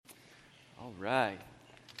All right.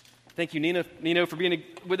 Thank you, Nino, for being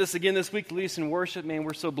with us again this week to lead us in worship. Man,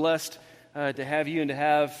 we're so blessed to have you and to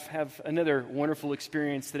have another wonderful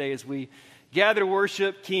experience today as we gather to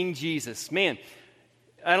worship King Jesus. Man,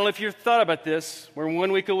 I don't know if you've thought about this. We're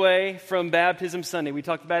 1 week away from Baptism Sunday. We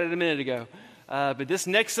talked about it a minute ago. But this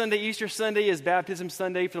next Sunday, Easter Sunday, is Baptism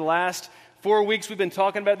Sunday. For the last 4 weeks, we've been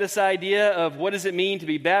talking about this idea of what does it mean to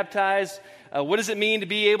be baptized? What does it mean to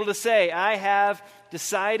be able to say, I have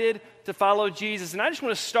decided to follow Jesus? And I just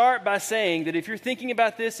want to start by saying that if you're thinking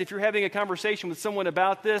about this, if you're having a conversation with someone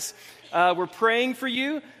about this, we're praying for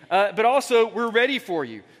you, but also we're ready for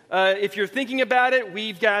you. If you're thinking about it,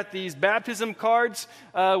 we've got these baptism cards.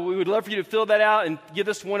 We would love for you to fill that out and give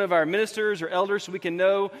us one of our ministers or elders so we can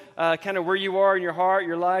know kind of where you are in your heart,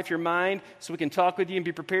 your life, your mind, so we can talk with you and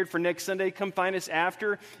be prepared for next Sunday. Come find us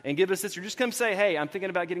after and give us this, or just come say, hey, I'm thinking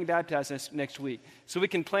about getting baptized next week. So we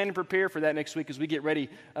can plan and prepare for that next week as we get ready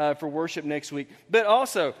for worship next week. But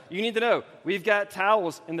also, you need to know, we've got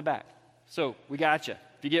towels in the back. So we got you.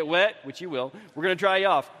 If you get wet, which you will, we're going to dry you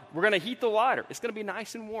off. We're going to heat the water. It's going to be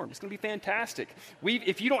nice and warm. It's going to be fantastic.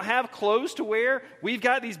 If you don't have clothes to wear, we've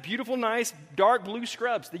got these beautiful, nice, dark blue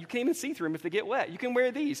scrubs that you can't even see through them if they get wet. You can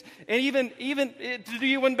wear these. And even to do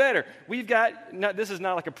you one better, we've got, this is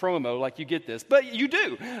not like a promo, like you get this, but you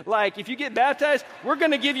do. Like, if you get baptized, we're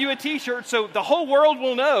going to give you a t-shirt so the whole world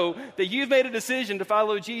will know that you've made a decision to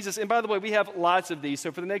follow Jesus. And by the way, we have lots of these.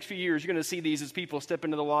 So for the next few years, you're going to see these as people step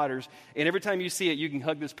into the waters. And every time you see it, you can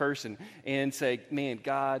hug this person and say, man,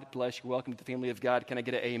 God bless you. Welcome to the family of God. Can I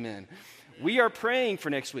get an amen? We are praying for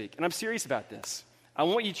next week, and I'm serious about this. I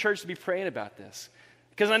want you, church, to be praying about this,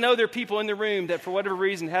 because I know there are people in the room that, for whatever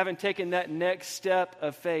reason, haven't taken that next step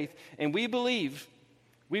of faith, and we believe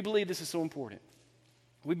this is so important.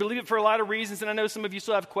 We believe it for a lot of reasons, and I know some of you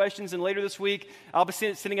still have questions, and later this week, I'll be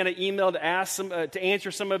sending out an email to answer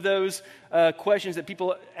some of those questions that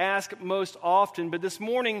people ask most often. But this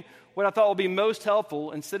morning, what I thought would be most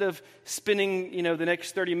helpful, instead of spending the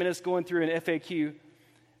next 30 minutes going through an FAQ,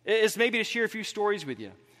 is maybe to share a few stories with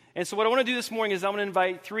you. And so what I want to do this morning is I want to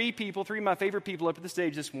invite three of my favorite people up to the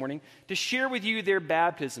stage this morning to share with you their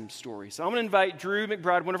baptism story. So I'm going to invite Drew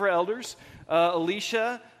McBride, one of our elders,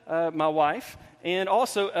 Alicia, my wife, and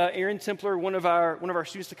also Aaron Templer, one of our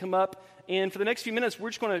students, to come up. And for the next few minutes, we're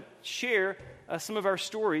just going to share some of their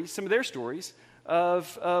stories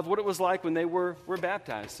of what it was like when they were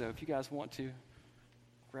baptized. So if you guys want to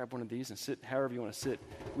grab one of these and sit however you want to sit.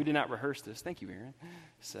 We did not rehearse this. Thank you, Aaron.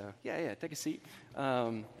 So, yeah, take a seat.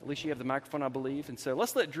 At least you have the microphone, I believe. And so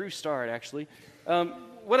let's let Drew start, actually.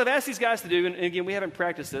 What I've asked these guys to do, and again, we haven't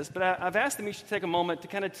practiced this, but I've asked them each to take a moment to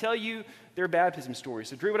kind of tell you their baptism story.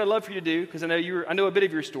 So, Drew, what I'd love for you to do, because I know a bit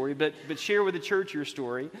of your story, but share with the church your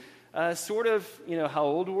story. How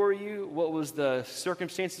old were you? What was the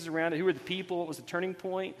circumstances around it? Who were the people? What was the turning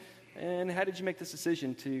point? And how did you make this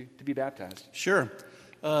decision to be baptized? Sure.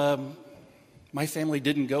 My family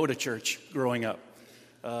didn't go to church growing up.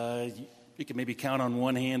 You can maybe count on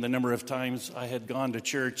one hand the number of times I had gone to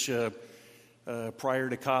church prior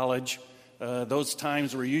to college. Those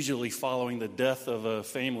times were usually following the death of a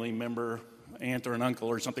family member, aunt or an uncle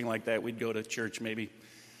or something like that. We'd go to church maybe.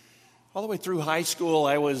 All the way through high school,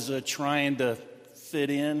 I was trying to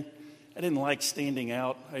fit in. I didn't like standing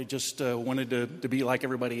out. I just wanted to be like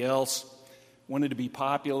everybody else. Wanted to be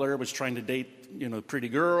popular. Was trying to date, pretty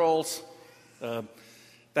girls.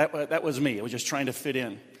 That was me. I was just trying to fit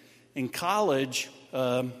in. In college,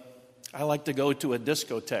 I liked to go to a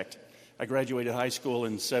discotheque. I graduated high school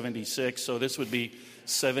in 76, so this would be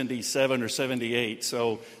 77 or 78.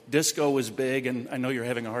 So disco was big, and I know you're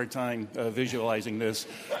having a hard time visualizing this.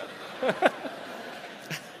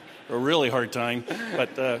 A really hard time,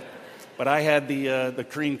 but I had the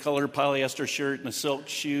cream colored polyester shirt and the silk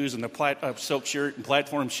shoes and the silk shirt and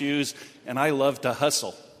platform shoes, and I loved to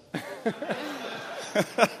hustle.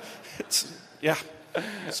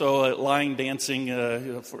 So line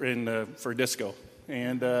dancing for disco,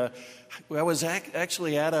 and I was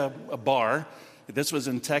actually at a bar. This was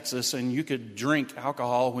in Texas, and you could drink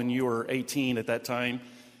alcohol when you were 18 at that time.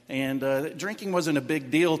 And drinking wasn't a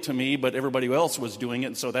big deal to me, but everybody else was doing it,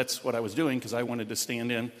 and so that's what I was doing because I wanted to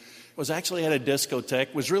stand in. Was actually at a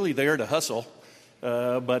discotheque, was really there to hustle,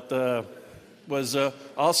 but was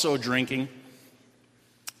also drinking,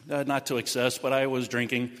 not to excess, but I was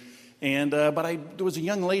drinking. And there was a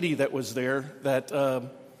young lady that was there that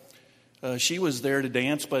she was there to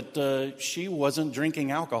dance, but she wasn't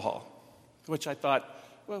drinking alcohol, which I thought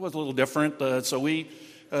was a little different. So we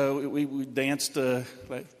we danced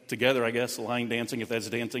together, I guess, line dancing, if that's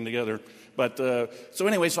dancing together. But so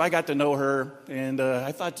anyway, so I got to know her, and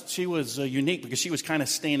I thought she was unique because she was kind of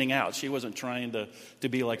standing out. She wasn't trying to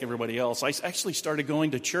be like everybody else. I actually started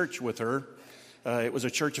going to church with her. It was a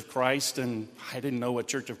Church of Christ, and I didn't know what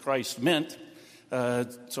Church of Christ meant.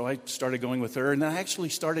 So I started going with her, and I actually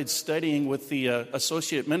started studying with the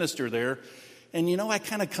associate minister there. And, I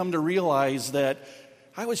kind of come to realize that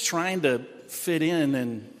I was trying to fit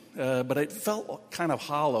in, but it felt kind of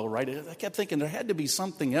hollow, right? I kept thinking there had to be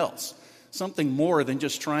something else, something more than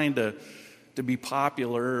just trying to be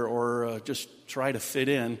popular or just try to fit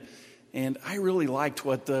in. And I really liked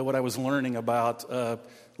what I was learning about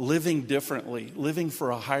living differently, living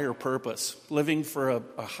for a higher purpose, living for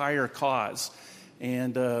a higher cause.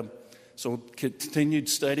 And so continued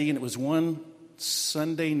study, and it was one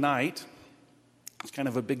Sunday night. It's kind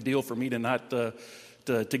of a big deal for me to not to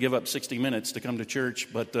give up 60 minutes to come to church.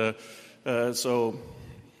 But so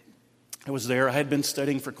I was there. I had been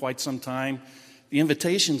studying for quite some time. The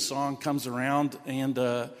invitation song comes around,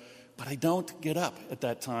 but I don't get up at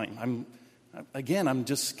that time. I'm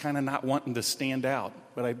just kind of not wanting to stand out.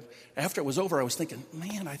 But after it was over, I was thinking,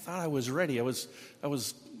 man, I thought I was ready. I was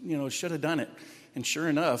should have done it. And sure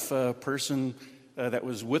enough, a person that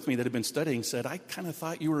was with me that had been studying said, I kind of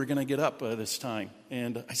thought you were going to get up this time.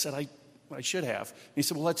 And I said, I should have. And he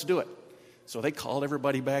said, well, let's do it. So they called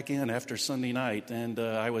everybody back in after Sunday night, and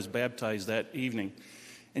I was baptized that evening.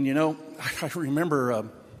 And, I remember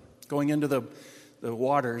going into the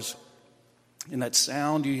waters, and that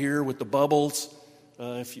sound you hear with the bubbles,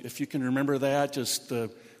 if you can remember that, just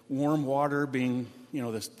the warm water being,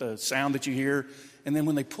 the sound that you hear. And then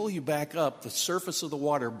when they pull you back up, the surface of the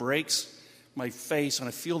water breaks my face, and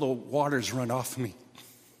I feel the waters run off me.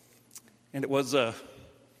 And it was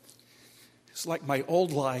it's like my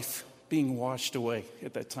old life being washed away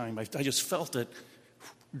at that time. I just felt it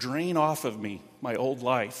drain off of me, my old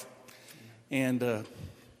life. And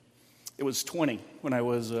it was 20 when I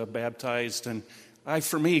was baptized, and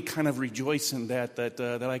for me, kind of rejoice in that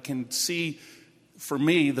I can see, for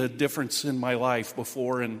me, the difference in my life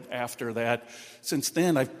before and after that. Since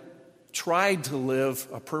then, I've tried to live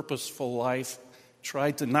a purposeful life,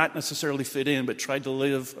 tried to not necessarily fit in, but tried to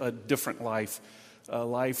live a different life, a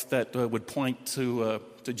life that would point to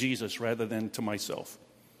Jesus rather than to myself.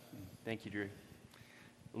 Thank you, Drew.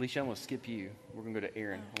 Alicia, I'm going to skip you. We're going to go to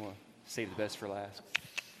Aaron. I want to save the best for last.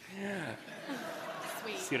 Yeah.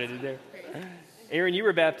 Sweet. See what I did there? Aaron, you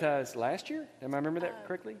were baptized last year? Am I remember that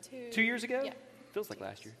correctly? 2 years ago? Yeah. Feels like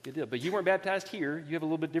last year. Good deal. But you weren't baptized here. You have a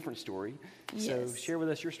little bit different story. So Yes. share with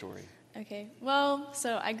us your story. Okay. Well,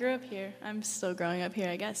 so I grew up here. I'm still growing up here,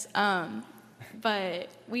 I guess. But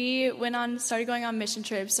we started going on mission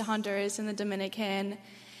trips to Honduras and the Dominican.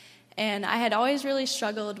 And I had always really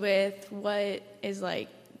struggled with what is like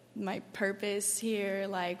my purpose here.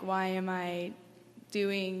 Like, why am I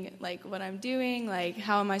doing like what I'm doing? Like,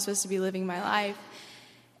 how am I supposed to be living my life?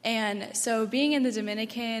 And so being in the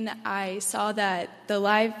Dominican, I saw that the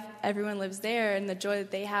life everyone lives there and the joy that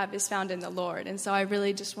they have is found in the Lord. And so I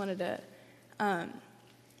really just wanted to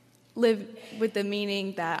live with the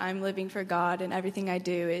meaning that I'm living for God and everything I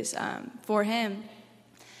do is for Him.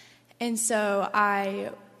 And so I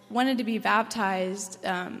wanted to be baptized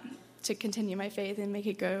to continue my faith and make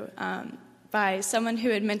it grow by someone who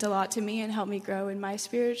had meant a lot to me and helped me grow in my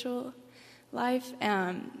spiritual life.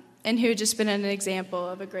 And who had just been an example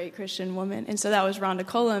of a great Christian woman. And so that was Rhonda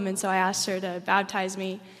Cullum, and so I asked her to baptize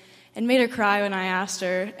me and made her cry when I asked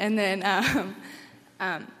her. And then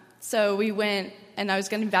so we went, and I was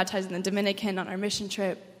going to be baptized in the Dominican on our mission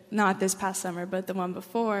trip, not this past summer, but the one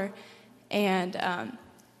before. And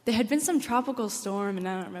there had been some tropical storm, and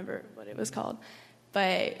I don't remember what it was called.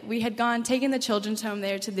 But we had taken the children's home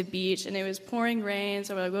there to the beach, and it was pouring rain,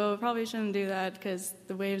 so we're like, well, we probably shouldn't do that because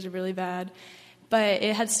the waves are really bad. But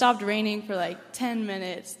it had stopped raining for like 10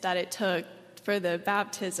 minutes that it took for the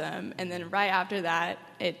baptism. And then right after that,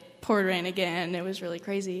 it poured rain again. It was really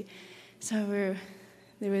crazy. So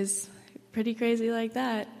it was pretty crazy like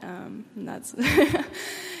that. And that's,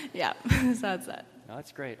 yeah, so that's that. No,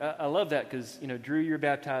 that's great. I love that because, Drew, you were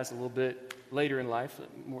baptized a little bit later in life,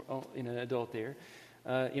 more an adult there.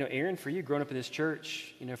 Aaron, for you, growing up in this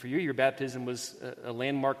church, for you, your baptism was a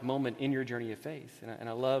landmark moment in your journey of faith. And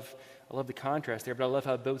I love the contrast there, but I love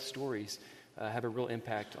how both stories have a real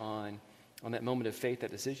impact on that moment of faith,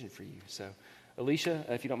 that decision for you. So, Alicia,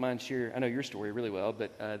 if you don't mind, share. I know your story really well,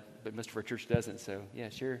 but most of our church doesn't. So, yeah,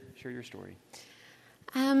 share your story.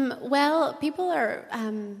 Well, people are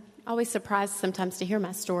always surprised sometimes to hear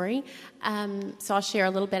my story, so I'll share a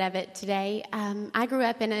little bit of it today. I grew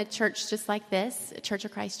up in a church just like this, Church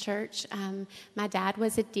of Christ Church. My dad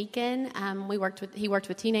was a deacon. He worked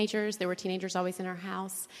with teenagers. There were teenagers always in our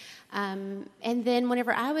house. And then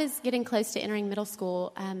whenever I was getting close to entering middle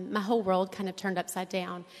school, my whole world kind of turned upside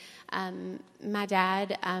down. My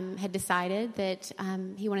dad had decided that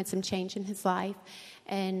he wanted some change in his life,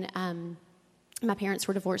 and my parents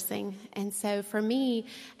were divorcing. And so for me,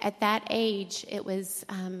 at that age, it was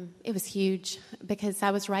huge, because I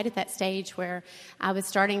was right at that stage where I was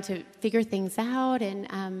starting to figure things out.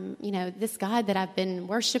 And, this God that I've been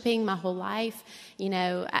worshiping my whole life,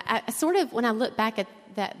 I sort of, when I look back at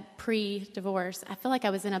that pre-divorce, I feel like I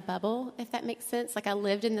was in a bubble, if that makes sense. Like I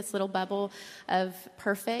lived in this little bubble of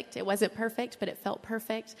perfect. It wasn't perfect, but it felt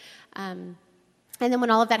perfect. And then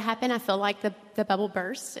when all of that happened, I felt like the bubble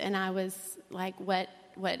burst, and I was like, what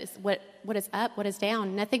is up? What is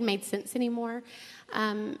down? Nothing made sense anymore.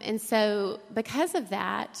 And so because of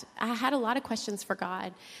that, I had a lot of questions for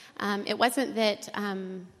God. It wasn't that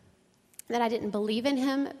I didn't believe in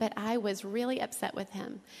him, but I was really upset with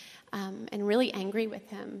him, and really angry with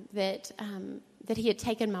him that he had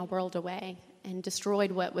taken my world away and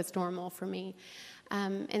destroyed what was normal for me.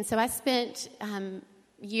 And so I spent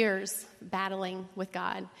years battling with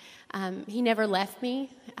God. He never left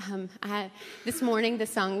me. This morning, the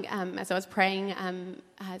song, as I was praying,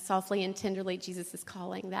 softly and tenderly, Jesus is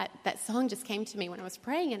calling, that song just came to me when I was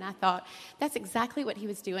praying, and I thought, that's exactly what he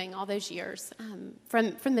was doing all those years.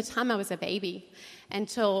 From the time I was a baby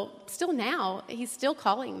until still now, he's still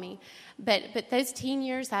calling me. But those teen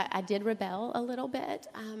years, I did rebel a little bit.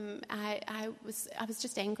 I was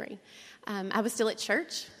just angry. I was still at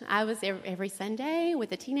church. I was every Sunday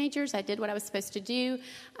with the teenagers. I did what I was supposed to do.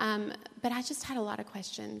 But I just had a lot of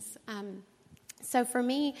questions. So for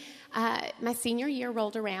me, my senior year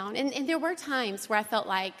rolled around, and there were times where I felt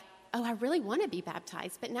like, oh, I really want to be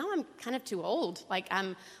baptized, but now I'm kind of too old. Like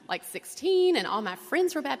I'm like 16, and all my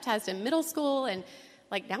friends were baptized in middle school, and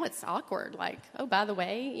like now it's awkward. Like, oh, by the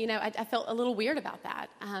way, I felt a little weird about that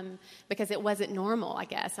because it wasn't normal, I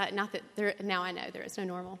guess. Not that now I know there is no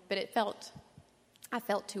normal, but I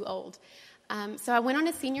felt too old. So I went on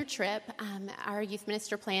a senior trip. Our youth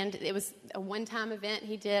minister planned. It was a one-time event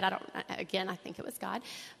he did. I think it was God.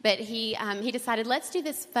 But he decided, let's do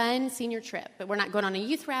this fun senior trip. But we're not going on a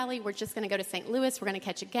youth rally. We're just going to go to St. Louis. We're going to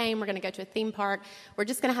catch a game. We're going to go to a theme park. We're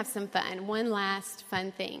just going to have some fun. One last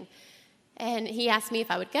fun thing. And he asked me if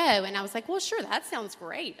I would go, and I was like, well, sure, that sounds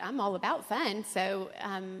great. I'm all about fun. So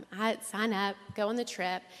I sign up, go on the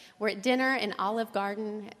trip. We're at dinner in Olive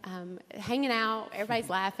Garden, hanging out. Everybody's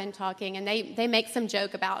laughing, talking, and they make some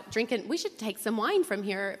joke about drinking. We should take some wine from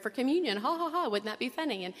here for communion. Ha, ha, ha. Wouldn't that be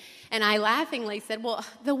funny? And I laughingly said, well,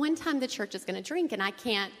 the one time the church is going to drink, and I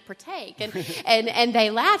can't partake. And they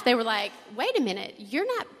laughed. They were like, wait a minute, you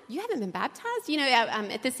haven't been baptized?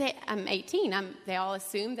 I'm 18. They all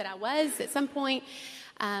assumed that I was at some point.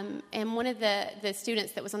 And one of the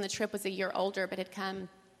students that was on the trip was a year older, but had come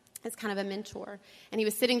as kind of a mentor. And he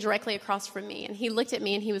was sitting directly across from me. And he looked at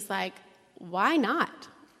me and he was like, why not?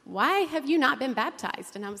 Why have you not been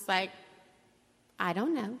baptized? And I was like, I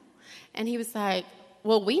don't know. And he was like,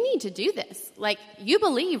 well, we need to do this. Like, you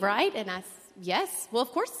believe, right? And I said, yes. Well,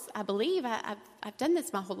 of course I believe. I've done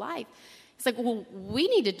this my whole life. It's like, well, we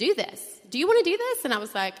need to do this. Do you want to do this? And I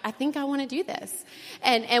was like, I think I want to do this.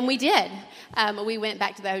 And we did. We went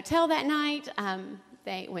back to the hotel that night.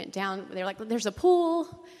 They went down. They were like, there's a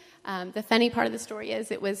pool. The funny part of the story is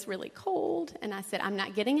it was really cold. And I said, I'm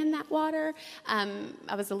not getting in that water. I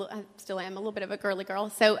still am a little bit of a girly girl.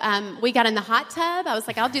 So we got in the hot tub. I was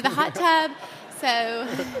like, I'll do the hot tub. So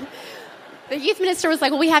the youth minister was like,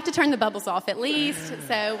 well, we have to turn the bubbles off at least.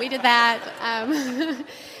 So we did that.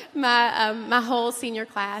 My whole senior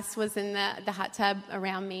class was in the hot tub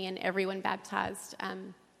around me, and everyone baptized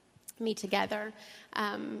me together.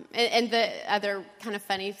 And the other kind of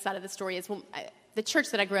funny side of the story is the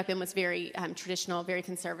church that I grew up in was very traditional, very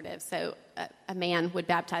conservative. So a man would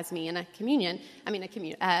baptize me in a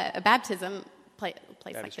baptism place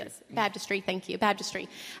like this. Baptistry, thank you, baptistry.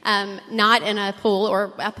 Not in a pool,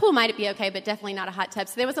 or a pool might be okay, but definitely not a hot tub.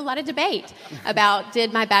 So there was a lot of debate about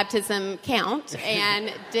did my baptism count,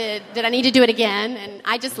 and did I need to do it again? And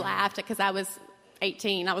I just laughed because I was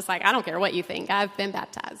 18. I was like, I don't care what you think. I've been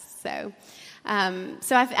baptized. So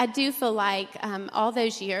I do feel like all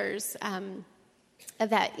those years of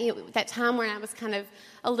that time when I was kind of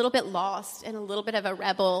a little bit lost and a little bit of a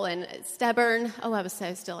rebel and stubborn. Oh, I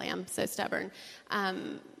still am so stubborn.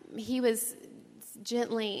 He was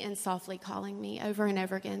gently and softly calling me over and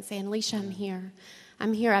over again, saying, Alicia, I'm here.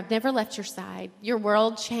 I'm here. I've never left your side. Your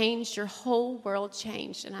world changed. Your whole world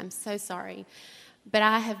changed, and I'm so sorry. But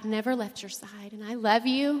I have never left your side, and I love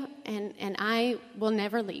you, and I will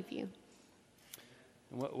never leave you.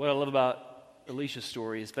 What I love about Alicia's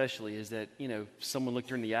story especially is that, someone looked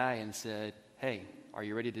her in the eye and said, hey, are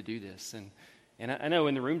you ready to do this? And I know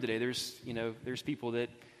in the room today there's people that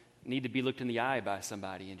need to be looked in the eye by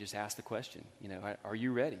somebody and just ask the question, are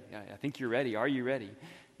you ready? I think you're ready. Are you ready?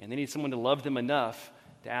 And they need someone to love them enough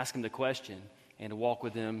to ask them the question and to walk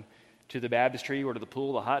with them to the baptistry or to the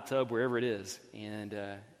pool, the hot tub, wherever it is, and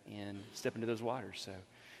step into those waters. So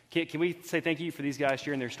can we say thank you for these guys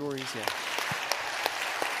sharing their stories? Yeah.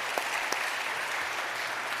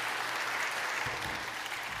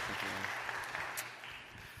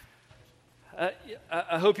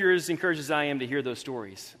 I hope you're as encouraged as I am to hear those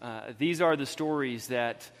stories. These are the stories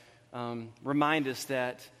that remind us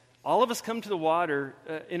that all of us come to the water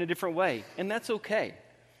in a different way, and that's okay.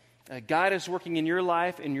 God is working in your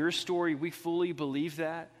life, in your story. We fully believe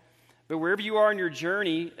that. But wherever you are in your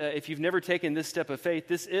journey, if you've never taken this step of faith,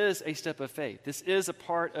 this is a step of faith. This is a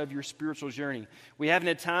part of your spiritual journey. We haven't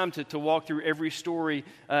had time to walk through every story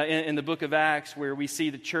in the book of Acts where we see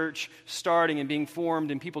the church starting and being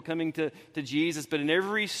formed and people coming to Jesus. But in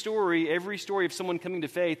every story of someone coming to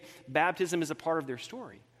faith, baptism is a part of their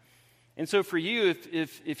story. And so for you,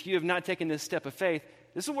 if you have not taken this step of faith,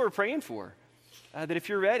 this is what we're praying for. That if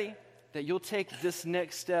you're ready, that you'll take this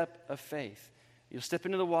next step of faith. You'll step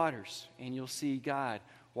into the waters and you'll see God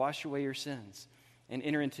wash away your sins and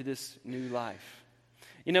enter into this new life.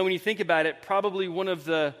 When you think about it, probably one of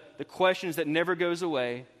the questions that never goes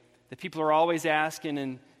away, that people are always asking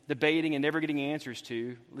and debating and never getting answers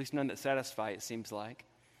to, at least none that satisfy, it seems like,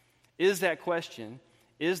 is that question,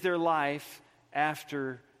 is there life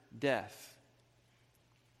after death?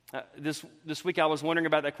 This week I was wondering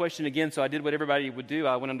about that question again, so I did what everybody would do.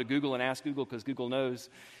 I went onto Google and asked Google because Google knows.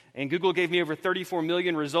 And Google gave me over 34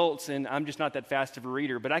 million results, and I'm just not that fast of a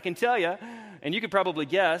reader. But I can tell you, and you could probably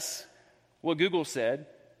guess what Google said.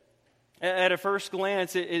 At a first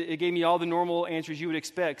glance, it gave me all the normal answers you would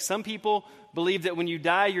expect. Some people believe that when you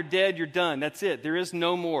die, you're dead, you're done. That's it. There is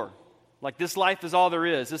no more. Like this life is all there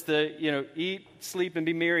is. It's the, eat, sleep, and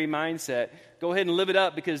be merry mindset. Go ahead and live it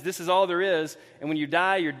up because this is all there is. And when you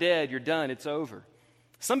die, you're dead, you're done, it's over.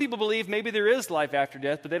 Some people believe maybe there is life after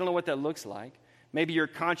death, but they don't know what that looks like. Maybe your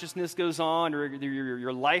consciousness goes on, or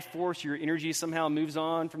your life force, your energy somehow moves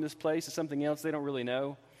on from this place to something else they don't really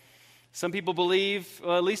know. Some people believe,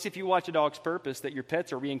 well, at least if you watch A Dog's Purpose, that your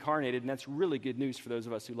pets are reincarnated, and that's really good news for those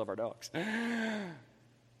of us who love our dogs.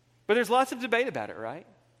 But there's lots of debate about it, right?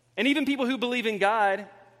 And even people who believe in God,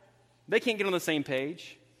 they can't get on the same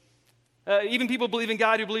page. Even people believe in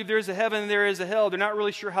God who believe there is a heaven and there is a hell, they're not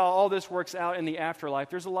really sure how all this works out in the afterlife.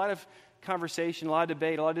 There's a lot of conversation, a lot of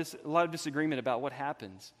debate, a lot of disagreement about what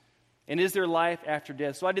happens. And is there life after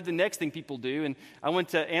death? So I did the next thing people do, and I went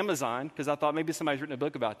to Amazon because I thought maybe somebody's written a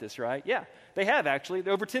book about this, right? Yeah, they have actually.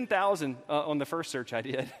 There are over 10,000 on the first search I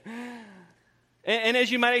did. And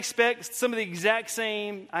as you might expect, some of the exact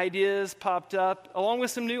same ideas popped up, along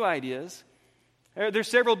with some new ideas. There's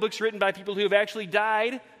several books written by people who have actually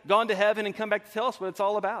died, gone to heaven, and come back to tell us what it's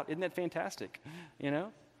all about. Isn't that fantastic?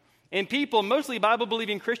 And people, mostly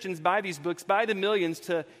Bible-believing Christians, buy these books by the millions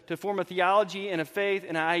to form a theology and a faith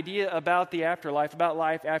and an idea about the afterlife, about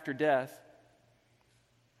life after death.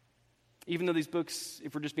 Even though these books,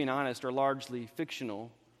 if we're just being honest, are largely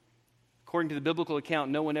fictional, according to the biblical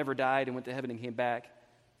account, no one ever died and went to heaven and came back.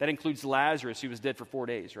 That includes Lazarus, who was dead for 4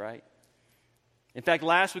 days, right? In fact,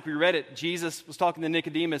 last week we read it. Jesus was talking to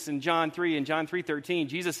Nicodemus in John 3, in John 3:13.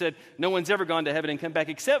 Jesus said, no one's ever gone to heaven and come back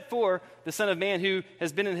except for the Son of Man who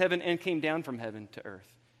has been in heaven and came down from heaven to earth.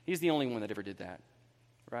 He's the only one that ever did that,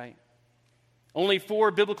 right? Only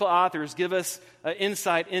 4 biblical authors give us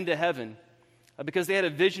insight into heaven because they had a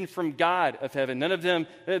vision from God of heaven. None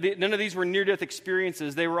of these were near-death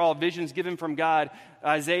experiences. They were all visions given from God.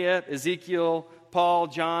 Isaiah, Ezekiel, Paul,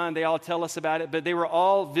 John, they all tell us about it, but they were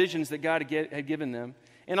all visions that God had given them.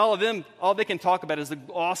 And all of them, all they can talk about is the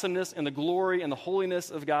awesomeness and the glory and the holiness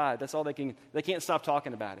of God. That's all they can't stop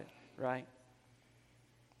talking about it, right?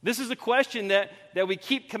 This is a question that we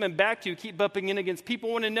keep coming back to, keep bumping in against.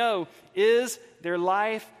 People want to know, is there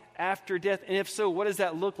life after death? And if so, what does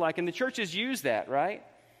that look like? And the church has used that, right?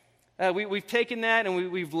 We've taken that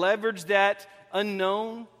and we've leveraged that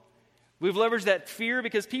unknown. We've leveraged that fear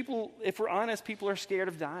because people, if we're honest, people are scared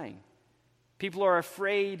of dying. People are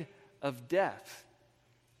afraid of death.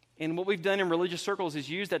 And what we've done in religious circles is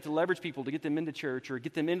use that to leverage people to get them into church or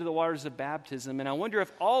get them into the waters of baptism. And I wonder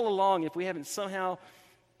if all along, if we haven't somehow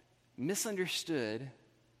misunderstood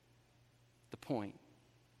the point.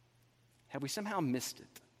 Have we somehow missed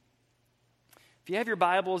it? If you have your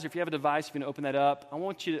Bibles, or if you have a device, you can open that up. I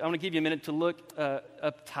want to give you a minute to look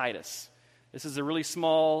up Titus. This is a really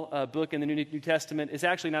small book in the New Testament. It's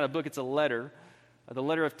actually not a book, it's a letter, the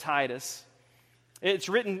letter of Titus. It's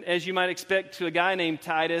written, as you might expect, to a guy named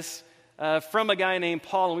Titus from a guy named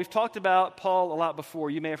Paul. And we've talked about Paul a lot before.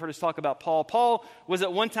 You may have heard us talk about Paul. Paul was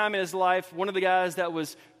at one time in his life one of the guys that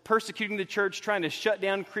was persecuting the church, trying to shut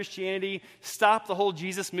down Christianity, stop the whole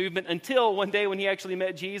Jesus movement, until one day when he actually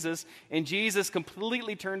met Jesus, and Jesus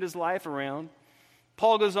completely turned his life around.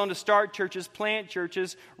 Paul goes on to start churches, plant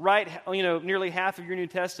churches, write nearly half of your New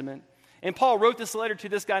Testament. And Paul wrote this letter to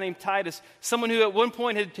this guy named Titus, someone who at one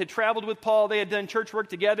point had traveled with Paul. They had done church work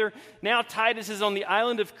together. Now Titus is on the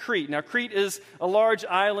island of Crete. Now Crete is a large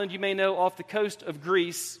island, you may know, off the coast of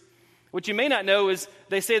Greece. What you may not know is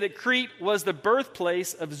they say that Crete was the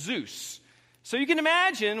birthplace of Zeus. So you can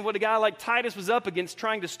imagine what a guy like Titus was up against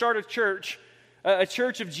trying to start a church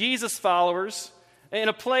of Jesus followers in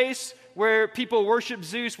a place where people worship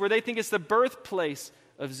Zeus, where they think it's the birthplace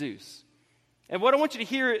of Zeus. And what I want you to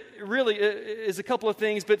hear really is a couple of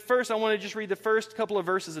things, but first I want to just read the first couple of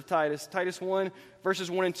verses of Titus, Titus 1, verses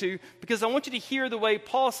 1 and 2, because I want you to hear the way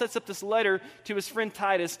Paul sets up this letter to his friend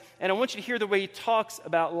Titus, and I want you to hear the way he talks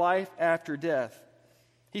about life after death.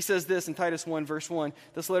 He says this in Titus 1, verse 1,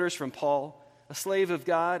 this letter is from Paul, a slave of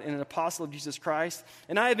God and an apostle of Jesus Christ,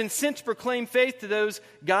 and I have been sent to proclaim faith to those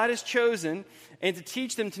God has chosen and to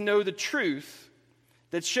teach them to know the truth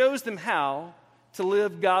that shows them how to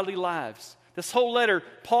live godly lives. This whole letter,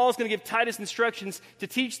 Paul's going to give Titus instructions to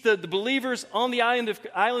teach the believers on the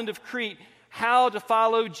island of Crete how to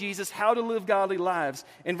follow Jesus, how to live godly lives.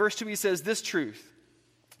 In verse 2 he says, this truth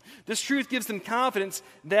gives them confidence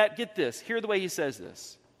that, get this, hear the way he says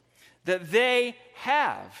this, that they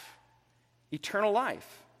have eternal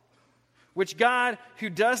life, which God, who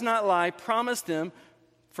does not lie, promised them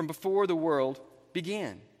from before the world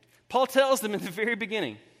began. Paul tells them in the very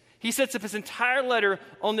beginning, he sets up his entire letter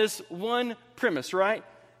on this one premise, right?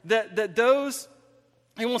 That those,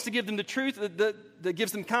 he wants to give them the truth that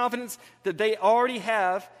gives them confidence that they already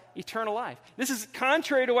have eternal life. This is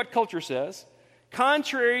contrary to what culture says,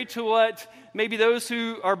 contrary to what maybe those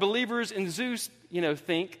who are believers in Zeus,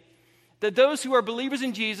 think. That those who are believers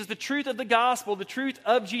in Jesus, the truth of the gospel, the truth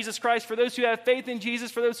of Jesus Christ, for those who have faith in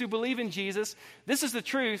Jesus, for those who believe in Jesus, this is the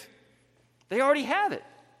truth. They already have it.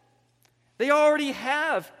 They already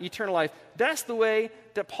have eternal life. That's the way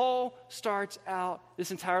that Paul starts out this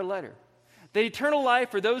entire letter. That eternal life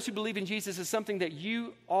for those who believe in Jesus is something that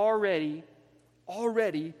you already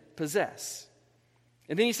possess.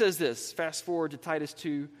 And then he says this, fast forward to Titus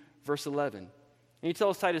 2, verse 11. And he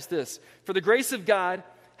tells Titus this, for the grace of God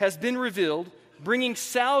has been revealed, bringing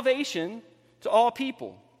salvation to all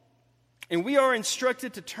people. And we are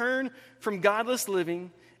instructed to turn from godless living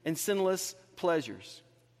and sinless pleasures.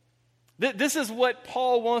 This is what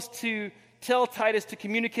Paul wants to tell Titus to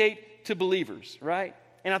communicate to believers, right?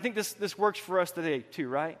 And I think this works for us today too,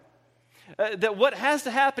 right? That what has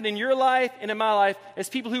to happen in your life and in my life as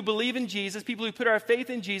people who believe in Jesus, people who put our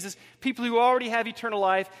faith in Jesus, people who already have eternal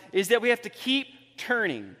life, is that we have to keep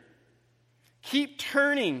turning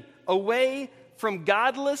away from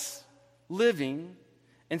godless living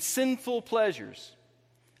and sinful pleasures.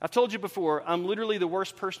 I've told you before, I'm literally the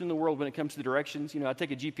worst person in the world when it comes to directions. I take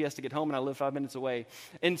a GPS to get home and I live 5 minutes away.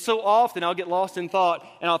 And so often I'll get lost in thought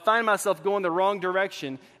and I'll find myself going the wrong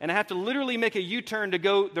direction and I have to literally make a U-turn to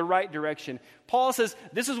go the right direction. Paul says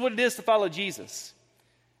this is what it is to follow Jesus.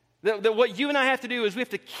 That what you and I have to do is we have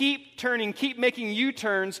to keep turning, keep making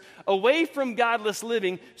U-turns away from godless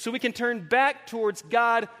living so we can turn back towards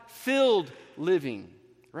God-filled living,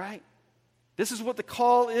 right? This is what the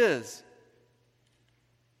call is.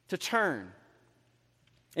 To turn.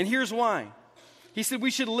 And here's why. He said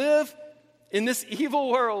we should live in this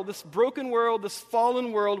evil world, this broken world, this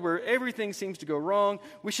fallen world where everything seems to go wrong.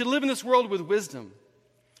 We should live in this world with wisdom,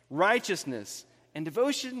 righteousness, and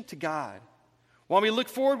devotion to God. While we look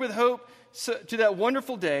forward with hope to that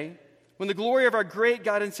wonderful day when the glory of our great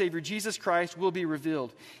God and Savior, Jesus Christ, will be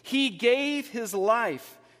revealed. He gave his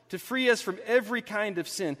life to free us from every kind of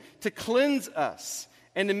sin, to cleanse us,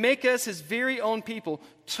 and to make us his very own people,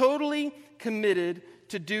 totally committed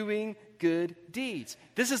to doing good deeds.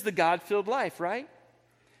 This is the God-filled life, right?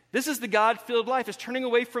 This is the God-filled life. It's turning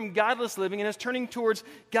away from godless living and it's turning towards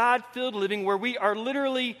God-filled living where we are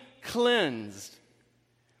literally cleansed,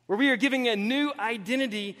 where we are giving a new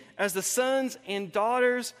identity as the sons and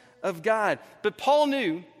daughters of God. But Paul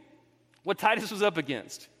knew what Titus was up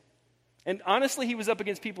against. And honestly, he was up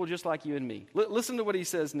against people just like you and me. Listen to what he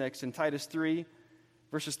says next in Titus 3,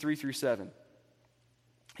 verses 3 through 7.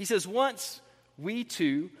 He says, once we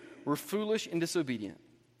too were foolish and disobedient.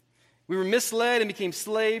 We were misled and became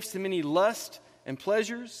slaves to many lusts and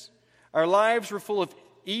pleasures. Our lives were full of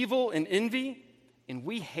evil and envy, and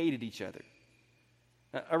we hated each other.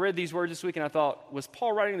 Now, I read these words this week and I thought, was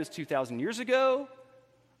Paul writing this 2,000 years ago?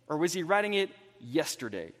 Or was he writing it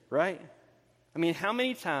yesterday, right? I mean, how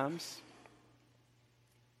many times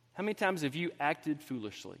have you acted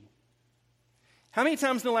foolishly? How many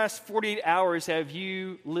times in the last 48 hours have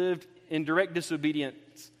you lived in direct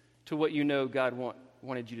disobedience to what you know God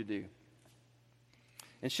wanted you to do?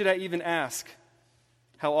 And should I even ask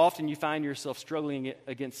how often you find yourself struggling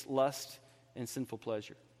against lust and sinful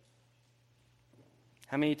pleasure?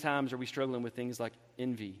 How many times are we struggling with things like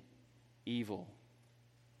envy, evil?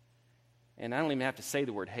 And I don't even have to say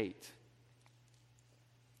the word hate. It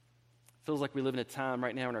feels like we live in a time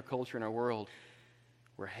right now in our culture, in our world,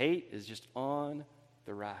 where hate is just on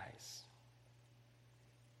the rise.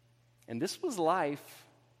 And this is life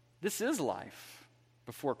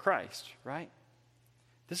before Christ, right?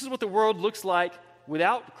 This is what the world looks like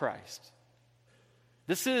without Christ.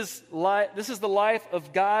 This is the life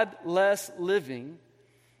of godless living.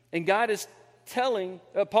 And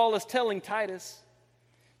Paul is telling Titus,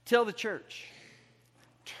 tell the church,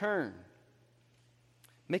 turn.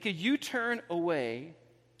 Make a U-turn away.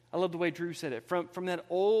 I love the way Drew said it. From that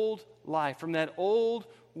old life, from that old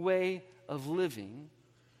way of living,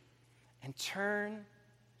 and turn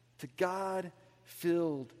to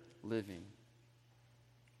God-filled living.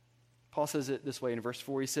 Paul says it this way in verse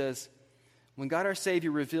 4. He says, when God our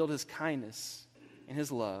Savior revealed his kindness and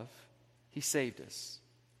his love, he saved us.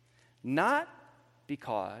 Not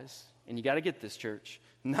because, and you got to get this, church,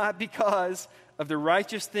 not because of the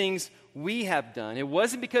righteous things we have done. It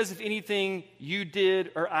wasn't because of anything you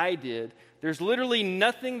did or I did. There's literally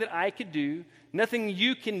nothing that I could do, nothing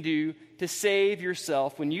you can do to save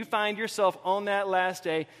yourself when you find yourself on that last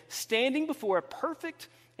day standing before a perfect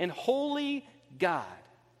and holy God.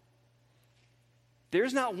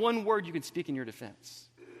 There's not one word you can speak in your defense.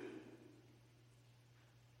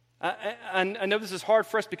 I know this is hard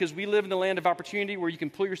for us because we live in the land of opportunity where you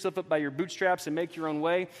can pull yourself up by your bootstraps and make your own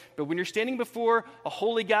way. But when you're standing before a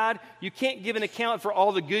holy God, you can't give an account for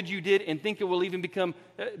all the good you did and think it will even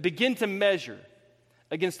begin to measure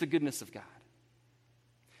against the goodness of God.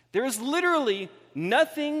 There is literally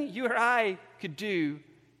nothing you or I could do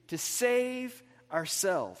to save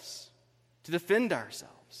ourselves, to defend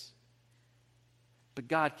ourselves. But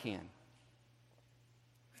God can.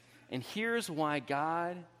 And here's why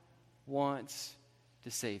God wants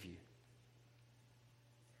to save you.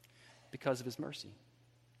 Because of his mercy.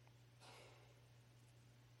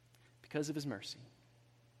 Because of his mercy.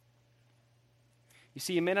 You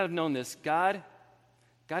see, you may not have known this. God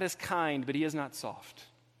is kind, but he is not soft.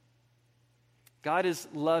 God is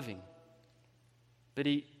loving, but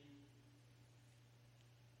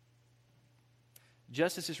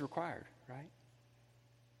justice is required, right?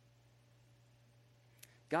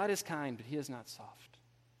 God is kind, but he is not soft.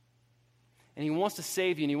 And he wants to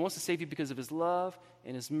save you, and he wants to save you because of his love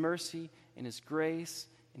and his mercy and his grace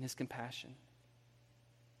and his compassion.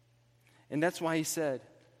 And that's why he said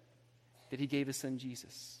that he gave his son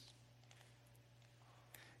Jesus.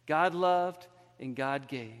 God loved and God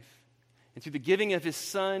gave. And through the giving of his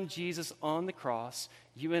son Jesus on the cross,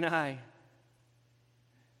 you and I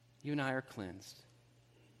are cleansed.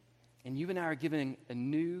 And you and I are given a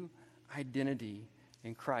new identity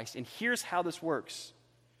in Christ. And here's how this works.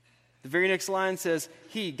 The very next line says,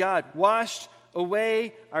 he, God, washed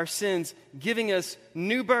away our sins, giving us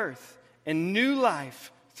new birth and new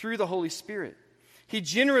life through the Holy Spirit. He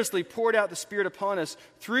generously poured out the Spirit upon us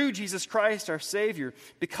through Jesus Christ, our Savior.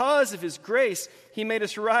 Because of his grace, he made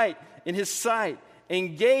us right in his sight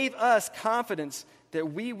and gave us confidence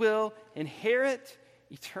that we will inherit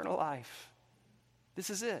eternal life. This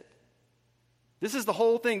is it. This is the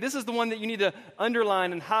whole thing. This is the one that you need to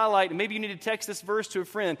underline and highlight. And maybe you need to text this verse to a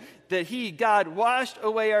friend. That he, God, washed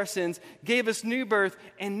away our sins, gave us new birth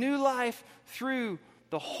and new life through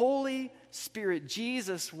the Holy Spirit.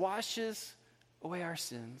 Jesus washes away our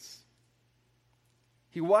sins.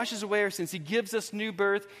 He washes away our sins. He gives us new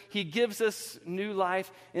birth. He gives us new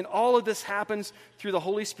life. And all of this happens through the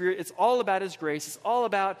Holy Spirit. It's all about his grace. It's all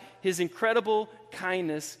about his incredible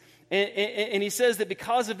kindness. And he says that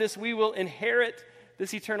because of this, we will inherit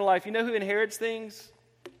this eternal life. You know who inherits things?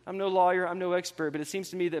 I'm no lawyer, I'm no expert, but it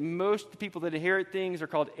seems to me that most of the people that inherit things are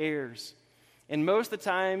called heirs. And most of the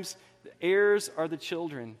times, the heirs are the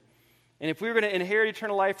children. And if we're going to inherit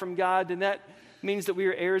eternal life from God, then that means that we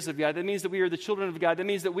are heirs of God. That means that we are the children of God. That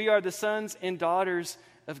means that we are the sons and daughters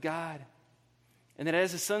of God. And that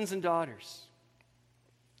as his sons and daughters,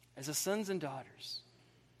 as the sons and daughters,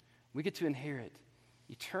 we get to inherit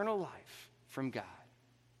eternal life from God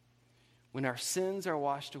when our sins are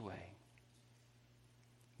washed away,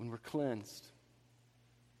 when we're cleansed,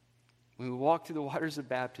 when we walk through the waters of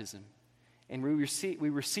baptism, and we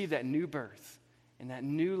receive that new birth and that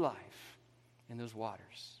new life in those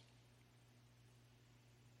waters.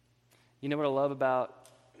 You know what I love about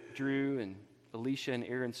Drew and Alicia and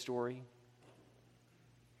Aaron's story?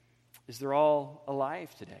 Is they're all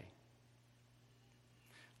alive today.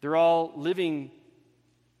 They're all living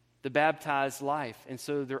the baptized life, and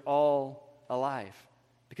so they're all alive.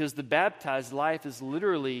 Because the baptized life is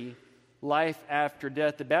literally life after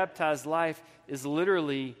death. The baptized life is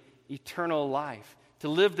literally eternal life. To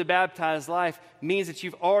live the baptized life means that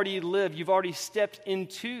you've already lived, you've already stepped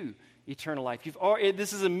into eternal life.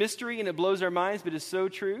 This is a mystery and it blows our minds, but it's so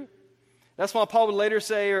true. That's why Paul would later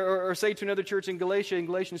say, or say to another church in Galatia, in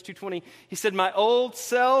Galatians 2:20, he said, my old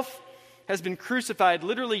self has been crucified,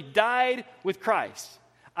 literally died with Christ.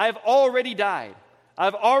 I've already died.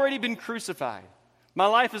 I've already been crucified. My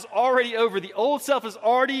life is already over. The old self has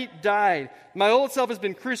already died. My old self has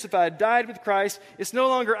been crucified, died with Christ. It's no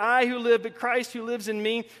longer I who live, but Christ who lives in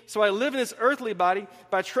me. So I live in this earthly body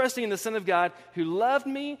by trusting in the Son of God who loved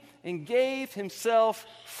me and gave himself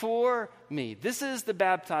for me. This is the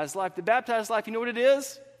baptized life. The baptized life, you know what it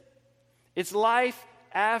is? It's life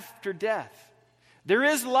after death. There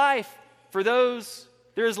is life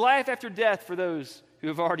after death for those who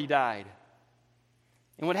have already died.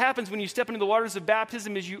 And what happens when you step into the waters of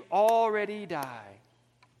baptism is you already die.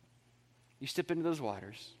 You step into those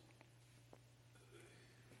waters,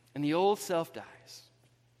 and the old self dies.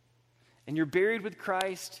 And you're buried with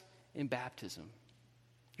Christ in baptism.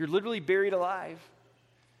 You're literally buried alive.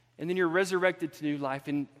 And then you're resurrected to new life,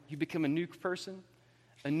 and you become a new person,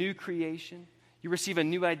 a new creation. You receive a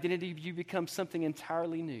new identity. You become something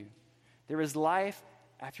entirely new. There is life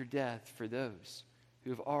after death for those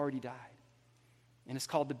who have already died. And it's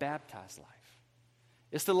called the baptized life.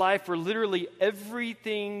 It's the life where literally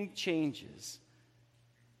everything changes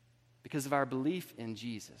because of our belief in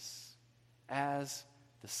Jesus as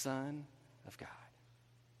the Son of God.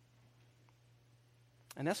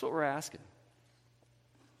 And that's what we're asking.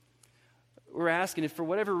 We're asking if for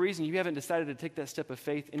whatever reason you haven't decided to take that step of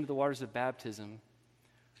faith into the waters of baptism,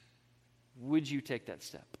 would you take that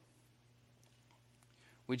step?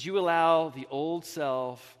 Would you allow the old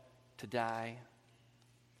self to die?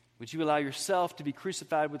 Would you allow yourself to be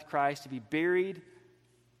crucified with Christ, to be buried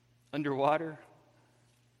underwater,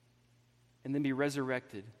 and then be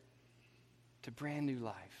resurrected to brand new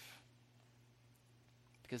life?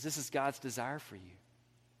 Because this is God's desire for you.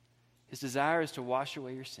 His desire is to wash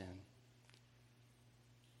away your sin,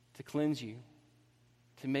 to cleanse you,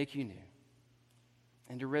 to make you new,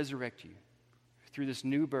 and to resurrect you through this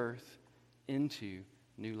new birth into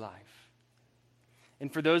new life.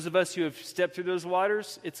 And for those of us who have stepped through those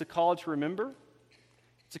waters, it's a call to remember.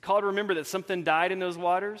 It's a call to remember that something died in those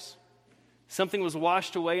waters. Something was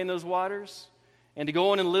washed away in those waters. And to go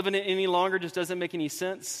on and live in it any longer just doesn't make any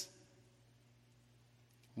sense.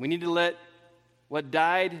 We need to let what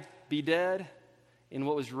died be dead and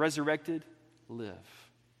what was resurrected live.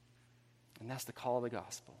 And that's the call of the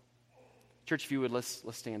gospel. Church, if you would, let's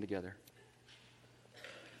stand together.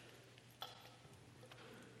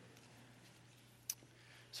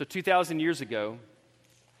 So 2,000 years ago,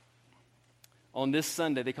 on this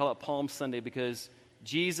Sunday, they call it Palm Sunday because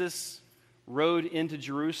Jesus rode into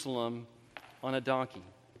Jerusalem on a donkey.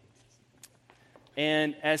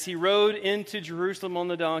 And as he rode into Jerusalem on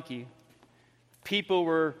the donkey, people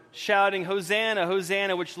were shouting, Hosanna,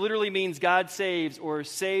 Hosanna, which literally means God saves or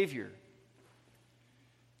Savior.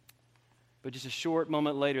 But just a short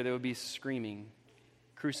moment later, they would be screaming,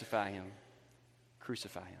 crucify him,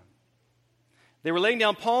 crucify him. They were laying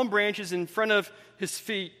down palm branches in front of his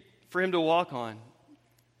feet for him to walk on.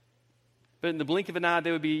 But in the blink of an eye,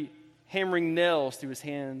 they would be hammering nails through his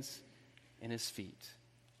hands and his feet.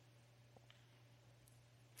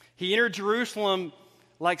 He entered Jerusalem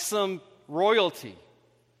like some royalty.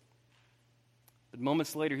 But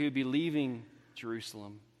moments later, he would be leaving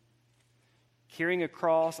Jerusalem, carrying a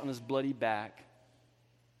cross on his bloody back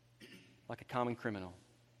like a common criminal.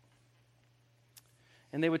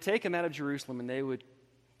 And they would take him out of Jerusalem and they would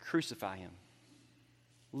crucify him.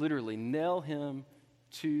 Literally, nail him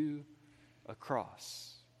to a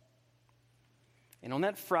cross. And on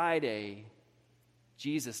that Friday,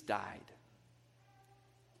 Jesus died.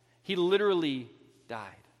 He literally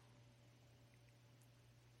died.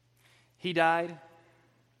 He died,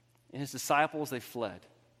 and his disciples, they fled.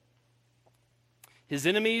 His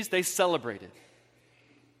enemies, they celebrated.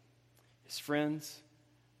 His friends,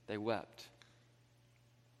 They wept.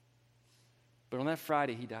 But on that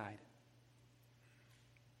Friday, he died.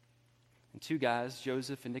 And two guys,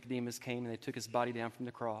 Joseph and Nicodemus, came and they took his body down from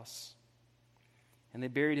the cross. And they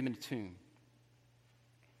buried him in a tomb.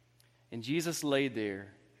 And Jesus laid there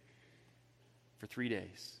for 3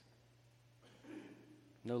 days.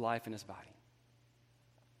 No life in his body.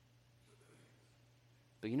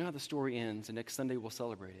 But you know how the story ends, and next Sunday we'll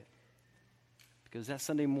celebrate it. Because that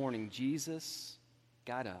Sunday morning, Jesus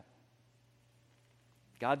got up.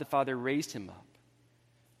 God the Father raised him up,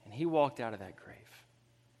 and he walked out of that grave.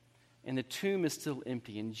 And the tomb is still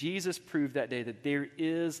empty. And Jesus proved that day that there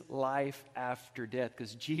is life after death,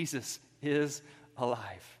 because Jesus is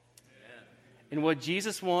alive. Amen. And what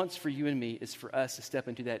Jesus wants for you and me is for us to step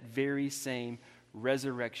into that very same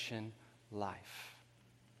resurrection life.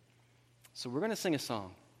 So we're going to sing a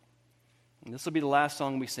song. And this will be the last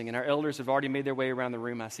song we sing. And our elders have already made their way around the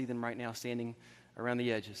room. I see them right now standing around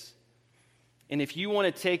the edges. And if you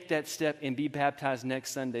want to take that step and be baptized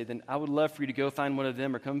next Sunday, then I would love for you to go find one of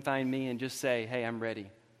them or come find me and just say, hey, I'm ready.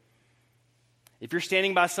 If you're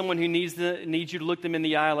standing by someone who needs you to look them in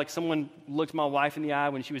the eye, like someone looked my wife in the eye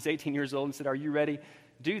when she was 18 years old and said, are you ready?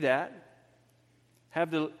 Do that.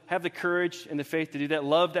 Have the courage and the faith to do that.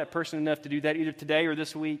 Love that person enough to do that either today or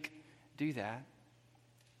this week. Do that.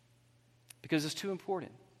 Because it's too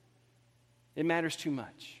important. It matters too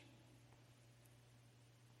much.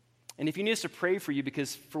 And if you need us to pray for you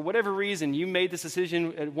because for whatever reason you made this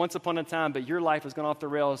decision at once upon a time, but your life has gone off the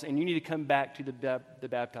rails and you need to come back to the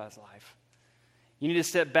baptized life. You need to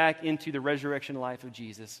step back into the resurrection life of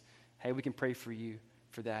Jesus. Hey, we can pray for you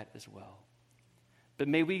for that as well. But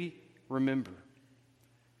may we remember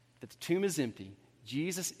that the tomb is empty.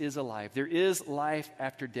 Jesus is alive. There is life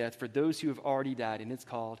after death for those who have already died, and it's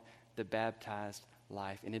called the baptized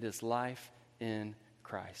life. And it is life in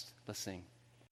Christ. Let's sing.